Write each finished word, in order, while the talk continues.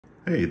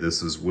Hey,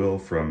 this is Will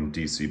from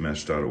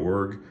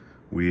dcmesh.org.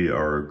 We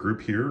are a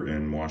group here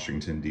in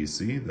Washington,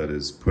 D.C. that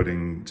is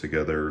putting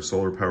together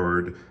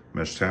solar-powered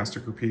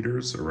Meshtastic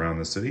repeaters around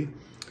the city.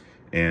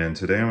 And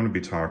today I'm going to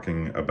be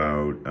talking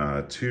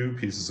about two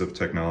pieces of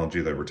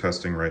technology that we're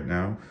testing right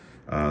now.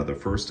 The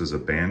first is a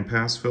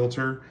bandpass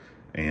filter,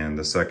 and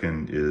the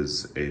second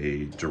is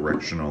a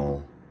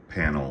directional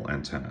panel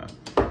antenna.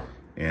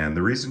 And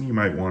the reason you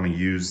might want to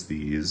use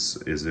these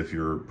is if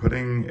you're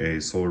putting a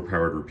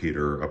solar-powered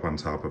repeater up on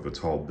top of a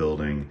tall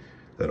building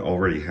that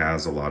already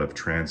has a lot of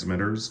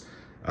transmitters.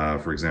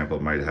 For example,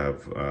 it might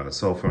have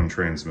cell phone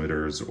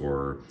transmitters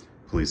or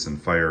police and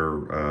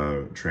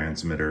fire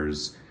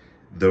transmitters.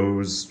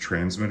 Those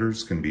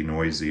transmitters can be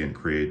noisy and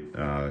create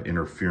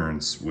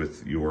interference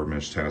with your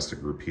Meshtastic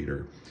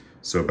repeater.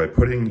 So by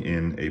putting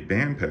in a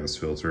bandpass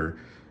filter,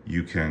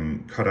 you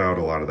can cut out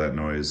a lot of that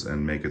noise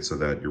and make it so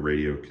that your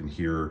radio can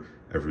hear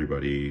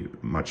everybody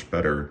much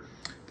better.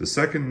 The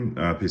second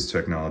piece of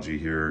technology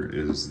here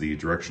is the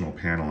directional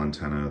panel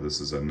antenna.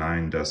 This is a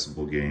 9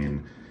 decibel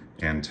gain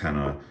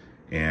antenna,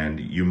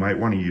 and you might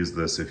want to use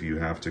this if you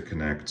have to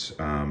connect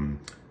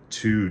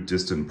two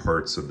distant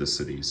parts of the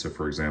city. So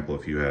for example,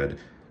 if you had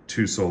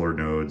two solar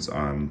nodes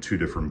on two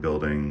different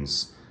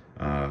buildings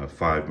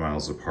 5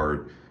 miles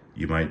apart,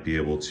 you might be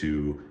able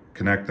to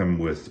connect them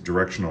with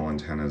directional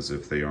antennas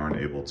if they aren't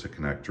able to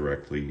connect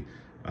directly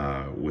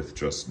with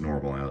just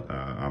normal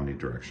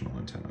omnidirectional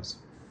antennas.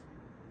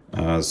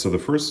 So the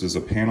first is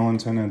a panel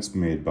antenna. It's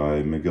made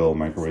by McGill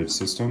Microwave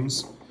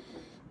systems.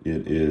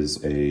 It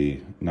is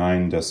a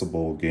 9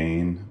 decibel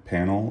gain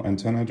panel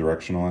antenna,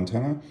 directional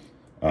antenna,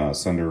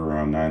 centered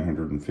around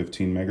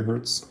 915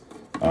 megahertz.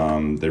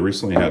 They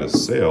recently had a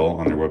sale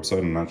on their website.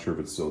 I'm not sure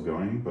if it's still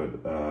going,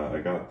 but I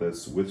got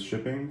this with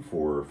shipping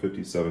for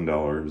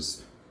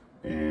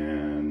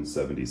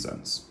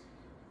 $57.70.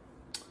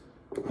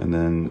 And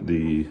then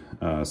the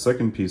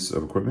second piece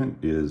of equipment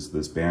is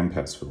this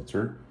bandpass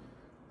filter.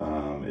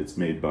 It's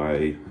made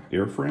by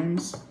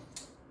Airframes,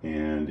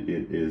 and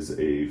it is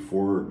a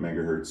 4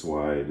 megahertz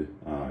wide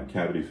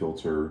cavity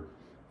filter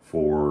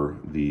for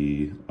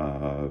the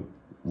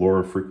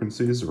LoRa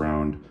frequencies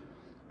around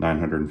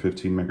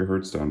 915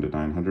 megahertz down to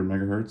 900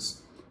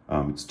 megahertz.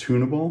 It's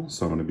tunable,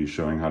 so I'm going to be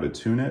showing how to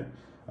tune it,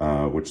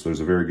 which there's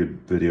a very good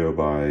video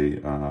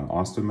by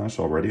Austin Mesh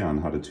already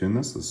on how to tune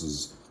this. This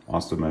is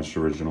Austin Mesh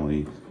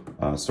originally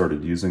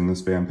started using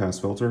this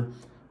bandpass filter.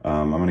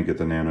 I'm going to get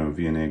the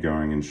NanoVNA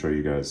going and show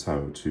you guys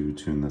how to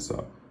tune this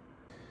up.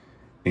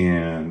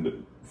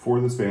 And for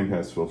this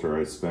bandpass filter,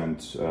 I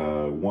spent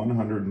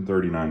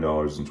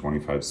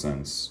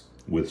 $139.25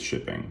 with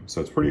shipping. So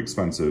it's pretty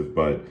expensive,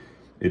 but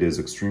it is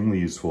extremely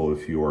useful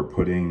if you are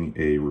putting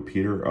a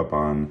repeater up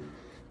on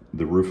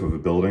the roof of a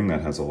building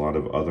that has a lot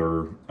of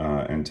other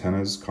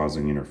antennas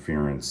causing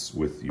interference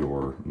with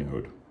your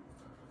node.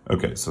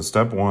 Okay, so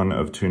step one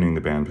of tuning the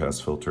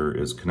bandpass filter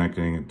is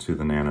connecting it to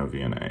the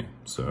NanoVNA.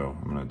 So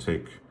I'm going to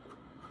take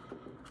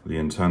the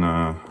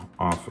antenna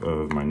off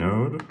of my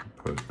node,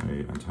 put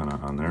an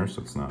antenna on there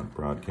so it's not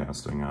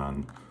broadcasting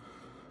on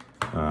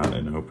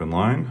an open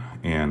line,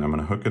 and I'm going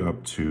to hook it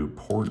up to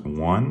port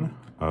 1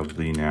 of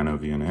the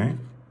NanoVNA.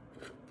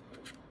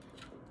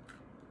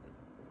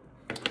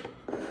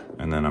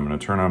 And then I'm going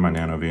to turn on my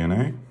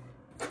NanoVNA.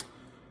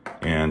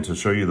 And to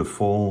show you the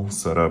full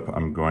setup,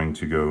 I'm going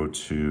to go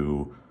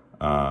to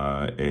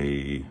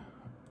a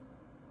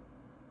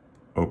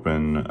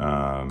open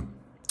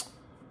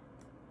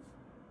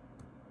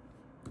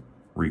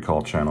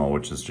recall channel,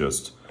 which is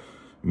just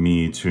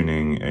me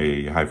tuning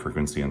a high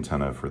frequency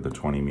antenna for the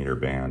 20 meter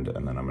band,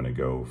 and then I'm going to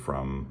go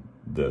from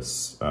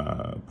this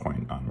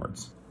point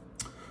onwards.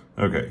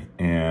 Okay,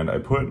 and I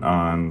put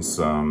on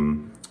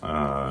some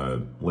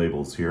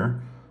labels here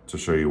to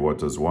show you what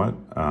does what.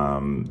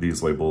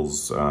 These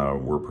labels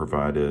were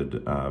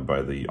provided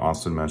by the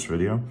Austin Mesh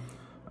video.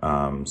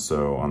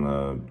 So on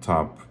the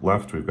top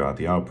left, we've got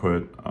the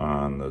output.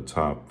 On the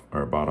top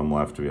or bottom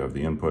left, we have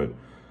the input.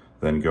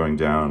 Then going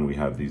down, we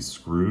have these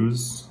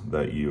screws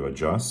that you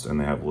adjust, and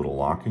they have little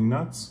locking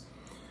nuts.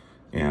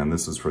 And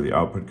this is for the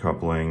output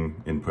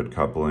coupling, input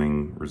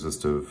coupling,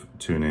 resistive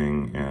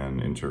tuning,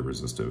 and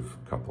inter-resistive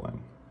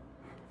coupling.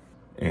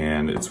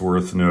 And it's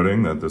worth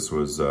noting that this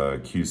was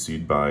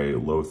QC'd by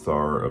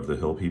Lothar of the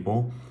Hill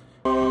People.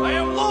 I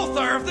am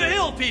Lothar of the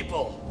Hill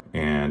People!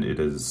 And it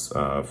is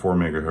 4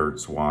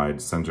 megahertz wide,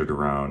 centered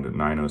around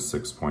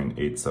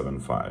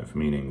 906.875,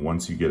 meaning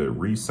once you get it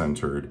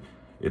recentered,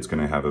 it's going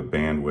to have a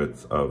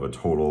bandwidth of a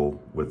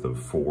total width of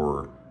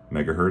 4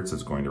 megahertz.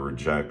 It's going to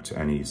reject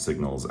any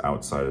signals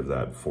outside of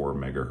that 4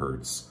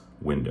 megahertz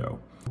window.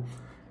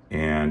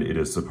 And it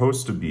is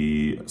supposed to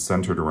be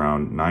centered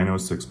around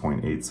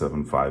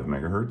 906.875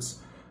 megahertz,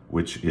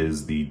 which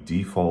is the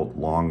default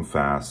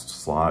LongFast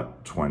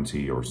slot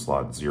 20 or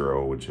slot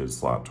 0, which is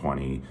slot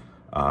 20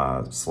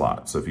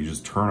 slot. So if you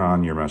just turn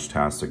on your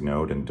Meshtastic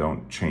node and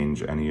don't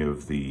change any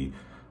of the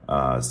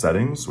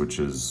settings, which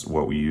is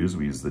what we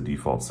use the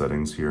default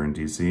settings here in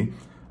DC,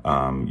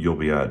 you'll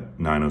be at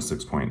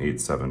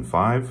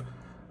 906.875.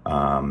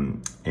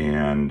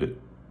 And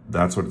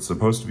that's what it's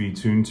supposed to be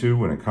tuned to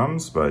when it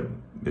comes, but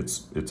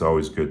it's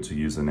always good to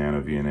use a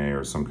NanoVNA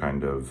or some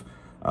kind of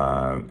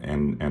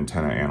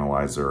antenna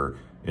analyzer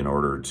in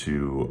order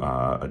to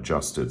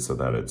adjust it so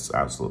that it's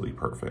absolutely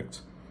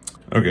perfect.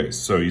 Okay,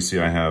 so you see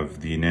I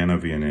have the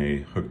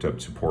NanoVNA hooked up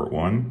to port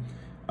 1.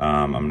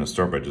 I'm going to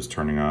start by just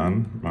turning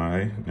on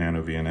my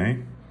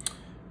NanoVNA.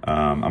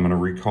 I'm going to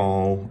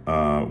recall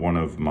one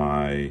of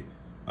my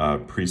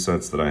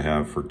presets that I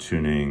have for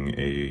tuning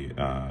a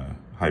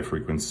high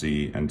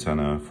frequency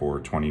antenna for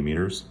 20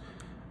 meters.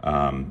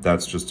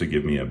 That's just to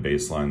give me a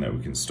baseline that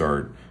we can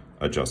start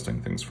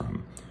adjusting things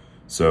from.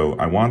 So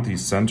I want the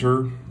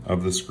center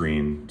of the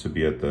screen to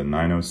be at the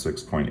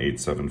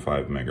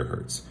 906.875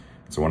 megahertz.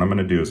 So what I'm going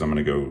to do is I'm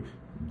going to go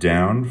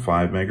down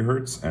 5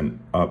 megahertz and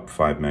up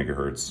 5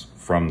 megahertz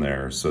from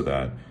there so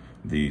that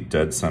the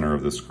dead center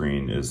of the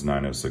screen is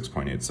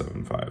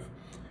 906.875.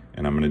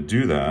 And I'm going to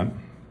do that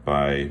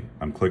by,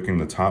 I'm clicking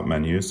the top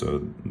menu.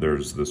 So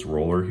there's this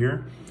roller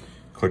here.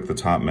 Click the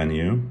top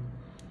menu. I'm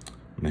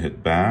going to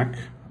hit back.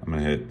 I'm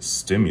going to hit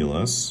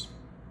stimulus,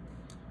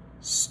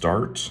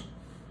 start.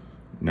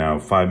 Now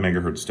 5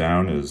 megahertz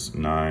down is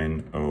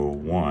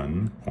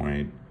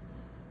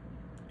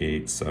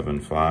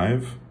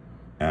 901.875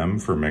 M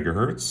for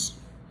megahertz.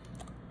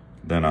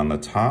 Then on the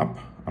top,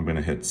 I'm going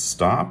to hit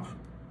stop.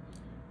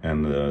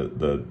 And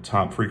the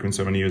top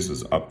frequency I'm going to use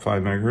is up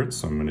 5 megahertz.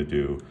 So I'm going to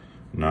do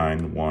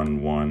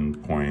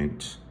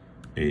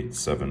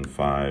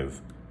 911.875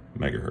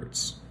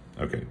 megahertz.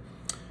 Okay.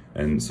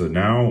 And so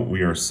now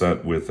we are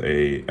set with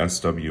a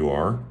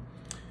SWR,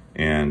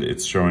 and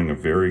it's showing a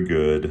very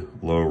good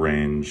low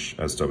range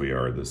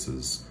SWR. This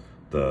is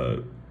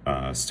the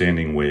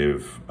standing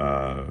wave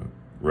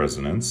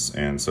resonance.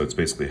 And so it's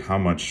basically how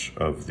much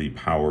of the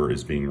power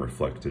is being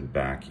reflected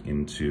back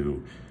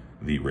into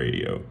the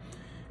radio.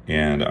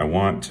 And I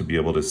want to be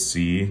able to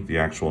see the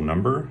actual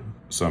number.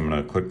 So I'm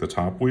going to click the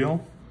top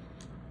wheel.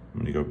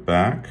 I'm going to go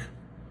back.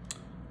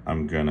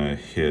 I'm going to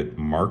hit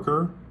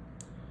marker,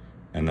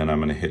 and then I'm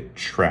going to hit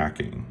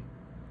tracking.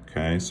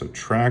 Okay, so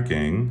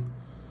tracking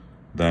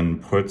then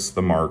puts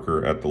the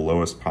marker at the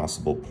lowest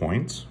possible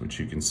point, which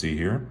you can see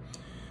here,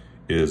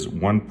 is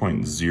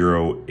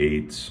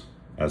 1.08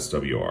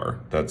 SWR.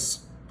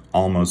 That's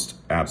almost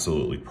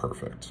absolutely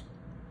perfect.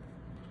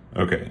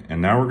 Okay,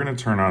 and now we're going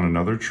to turn on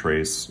another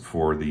trace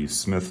for the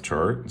Smith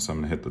chart. So I'm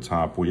going to hit the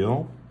top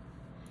wheel.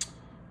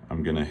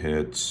 I'm going to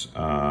hit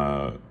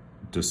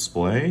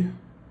display,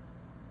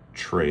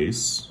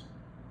 trace.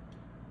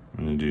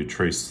 I'm going to do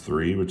trace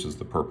 3, which is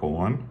the purple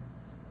one.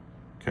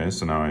 Okay,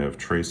 so now I have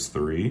trace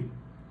 3.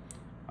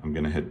 I'm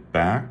going to hit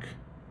back.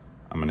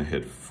 I'm going to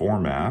hit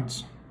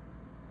format.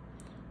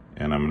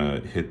 And I'm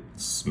going to hit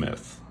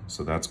Smith.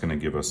 So that's going to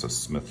give us a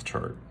Smith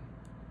chart.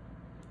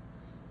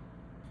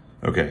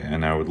 Okay,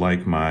 and I would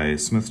like my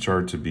Smith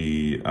chart to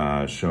be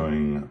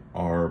showing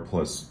R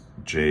plus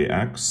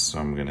JX. So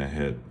I'm going to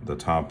hit the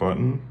top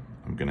button.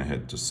 I'm going to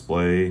hit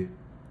display,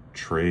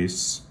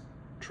 trace,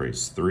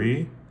 trace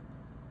 3.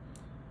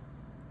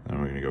 Then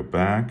we're going to go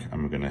back.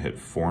 I'm going to hit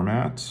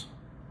format.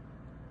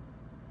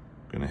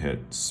 I'm going to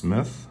hit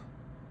Smith.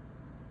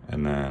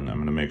 And then I'm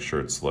going to make sure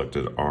it's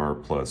selected R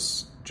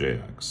plus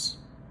JX.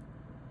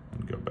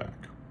 And go back.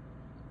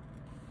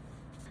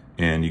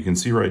 And you can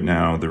see right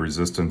now the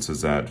resistance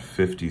is at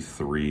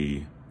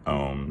 53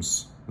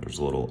 ohms. There's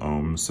a little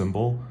ohm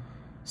symbol.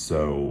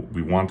 So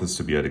we want this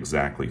to be at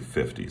exactly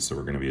 50. So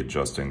we're going to be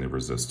adjusting the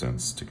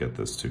resistance to get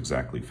this to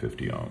exactly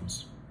 50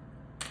 ohms.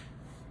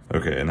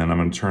 Okay, and then I'm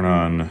going to turn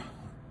on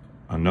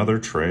another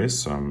trace.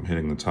 So I'm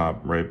hitting the top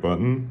right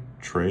button,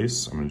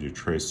 trace. I'm going to do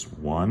trace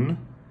 1,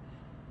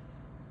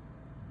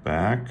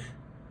 back,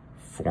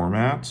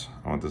 format.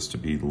 I want this to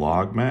be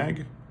log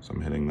mag. So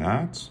I'm hitting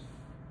that.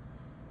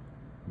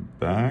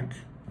 Back.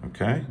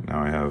 Okay,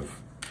 now I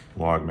have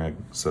log mag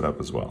set up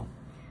as well.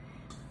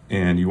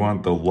 And you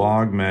want the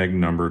log mag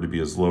number to be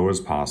as low as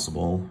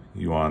possible.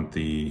 You want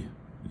the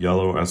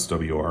yellow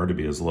SWR to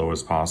be as low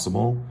as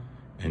possible.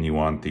 And you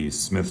want the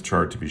Smith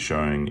chart to be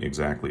showing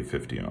exactly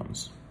 50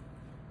 ohms.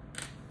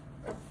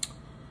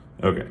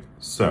 Okay,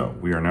 so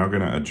we are now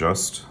going to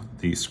adjust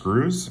the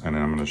screws, and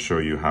I'm going to show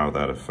you how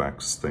that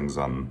affects things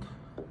on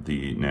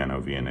the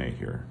NanoVNA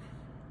here.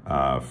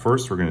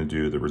 First, we're going to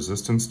do the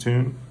resistance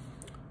tune.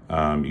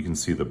 You can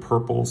see the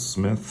purple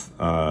Smith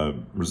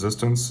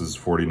resistance is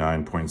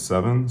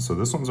 49.7. So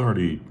this one's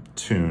already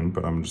tuned,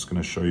 but I'm just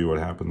going to show you what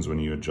happens when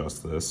you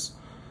adjust this.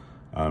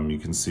 You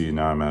can see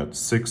now I'm at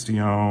 60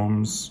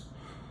 ohms,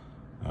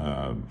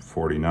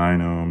 49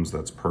 ohms,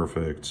 that's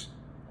perfect.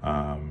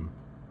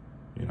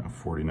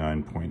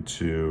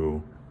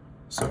 49.2.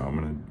 So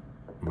I'm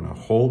gonna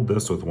hold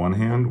this with one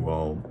hand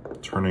while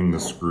turning the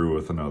screw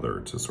with another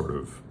to sort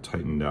of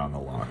tighten down the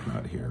lock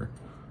nut here.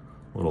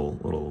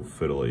 Little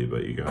fiddly,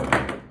 but you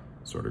gotta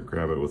sort of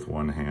grab it with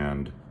one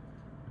hand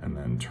and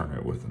then turn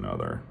it with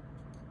another.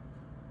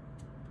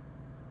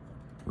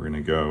 We're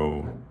gonna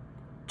go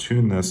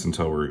tune this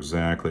until we're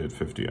exactly at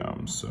 50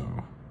 ohms.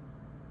 So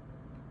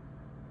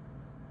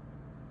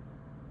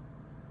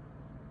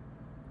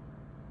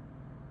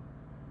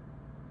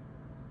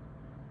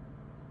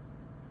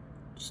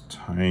Just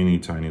tiny,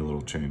 tiny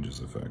little changes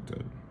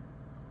affected.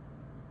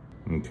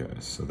 Okay,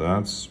 so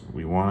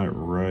we want it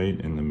right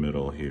in the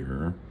middle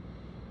here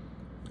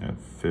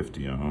at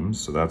 50 ohms.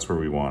 So that's where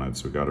we want it.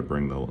 So we got to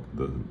bring the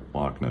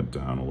lock nut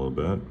down a little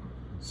bit.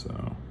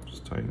 So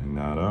just tightening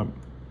that up.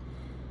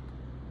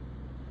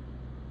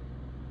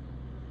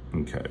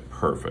 Okay,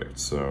 perfect.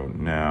 So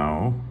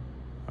now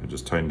I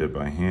just tightened it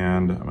by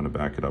hand. I'm going to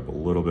back it up a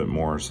little bit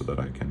more so that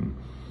I can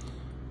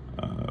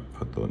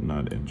put the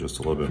nut in just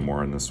a little bit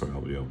more, and this way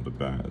I'll be able to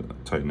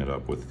tighten it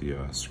up with the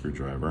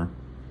screwdriver.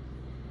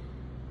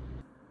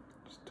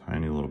 Just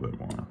tiny little bit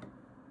more.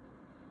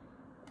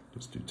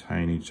 Just do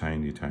tiny,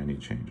 tiny, tiny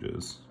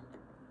changes.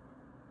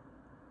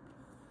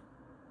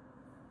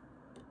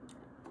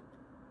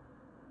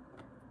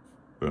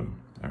 Boom.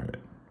 All right,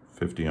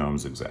 50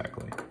 ohms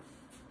exactly.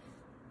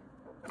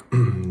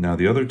 Now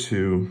the other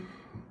two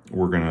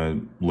we're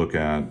gonna look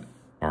at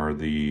are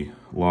the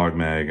log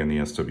mag and the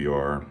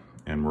SWR,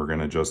 and we're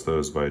gonna adjust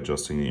those by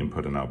adjusting the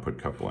input and output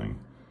coupling.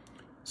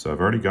 So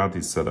I've already got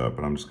these set up,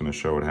 but I'm just gonna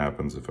show what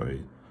happens if I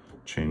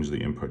change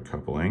the input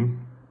coupling.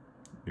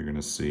 You're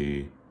gonna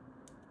see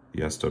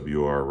the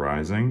SWR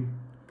rising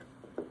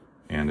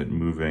and it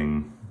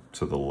moving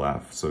to the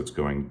left, so it's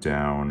going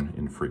down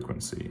in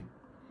frequency.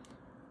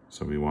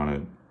 So we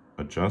wanna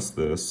adjust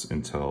this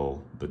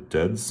until the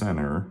dead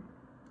center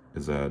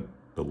is at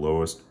the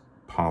lowest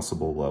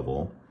possible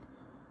level.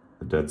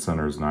 The dead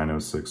center is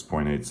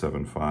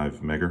 906.875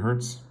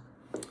 megahertz.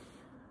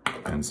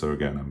 And so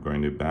again, I'm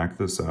going to back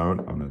this out.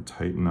 I'm going to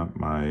tighten up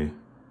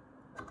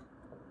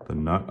the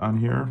nut on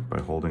here by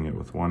holding it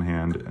with one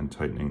hand and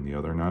tightening the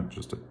other nut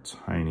just a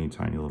tiny,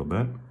 tiny little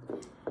bit.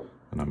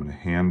 And I'm going to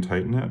hand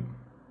tighten it.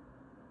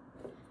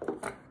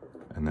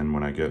 And then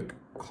when I get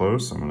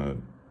close, I'm going to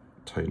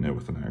tighten it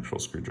with an actual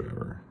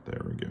screwdriver.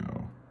 There we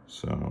go.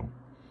 So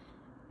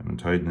I'm going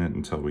to tighten it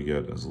until we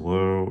get as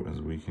low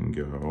as we can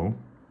go.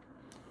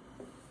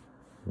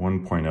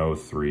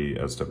 1.03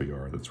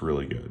 SWR, that's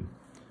really good.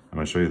 I'm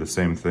going to show you the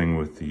same thing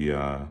with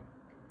the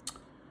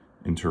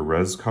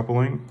inter-res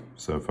coupling.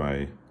 So if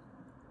I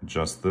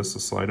adjust this a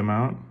slight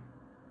amount,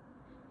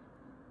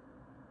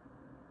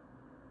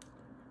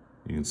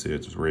 you can see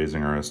it's just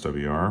raising our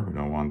SWR. We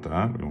don't want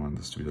that. We want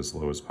this to be as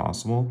low as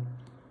possible.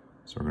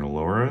 So we're going to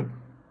lower it,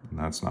 and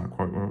that's not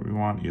quite what we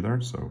want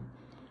either. So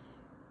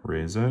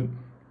raise it.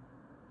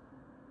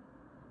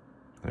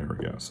 There we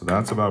go. So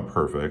that's about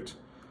perfect.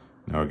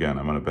 Now again,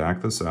 I'm going to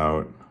back this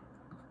out,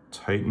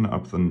 tighten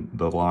up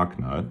the lock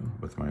nut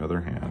with my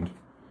other hand,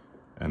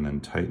 and then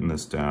tighten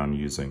this down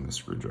using the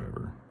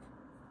screwdriver.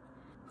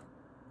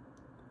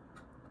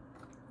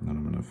 And then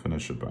I'm going to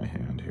finish it by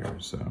hand here,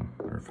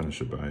 or finish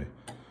it by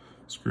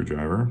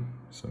screwdriver.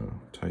 So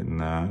tighten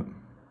that,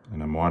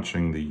 and I'm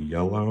watching the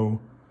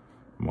yellow,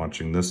 I'm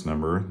watching this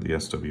number, the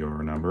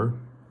SWR number.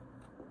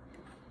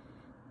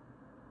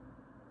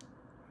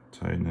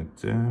 Tighten it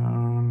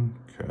down.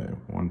 Okay,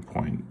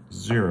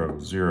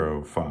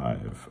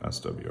 1.005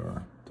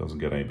 SWR. Doesn't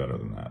get any better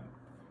than that.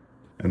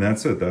 And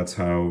that's it. That's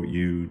how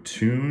you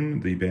tune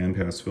the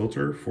bandpass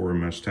filter for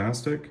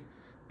Meshtastic.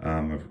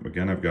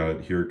 Again, I've got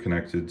it here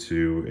connected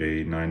to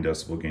a 9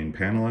 decibel gain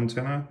panel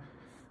antenna.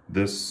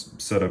 This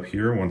setup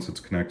here, once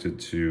it's connected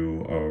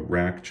to a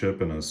rack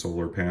chip and a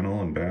solar panel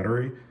and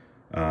battery,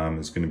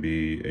 is going to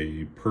be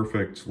a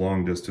perfect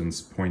long distance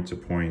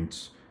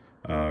point-to-point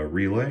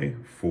relay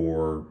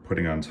for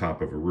putting on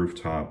top of a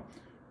rooftop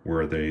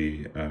where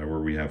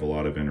we have a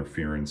lot of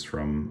interference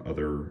from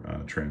other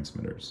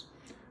transmitters.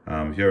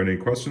 If you have any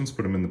questions,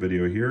 put them in the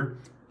video here.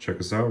 Check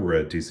us out. We're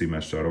at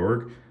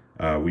dcmesh.org.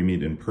 We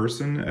meet in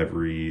person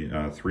every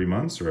 3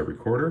 months or every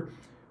quarter.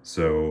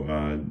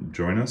 So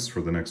join us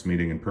for the next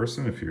meeting in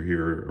person if you're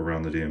here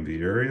around the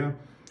DMV area.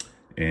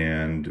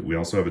 And we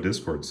also have a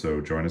Discord,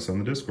 so join us on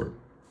the Discord.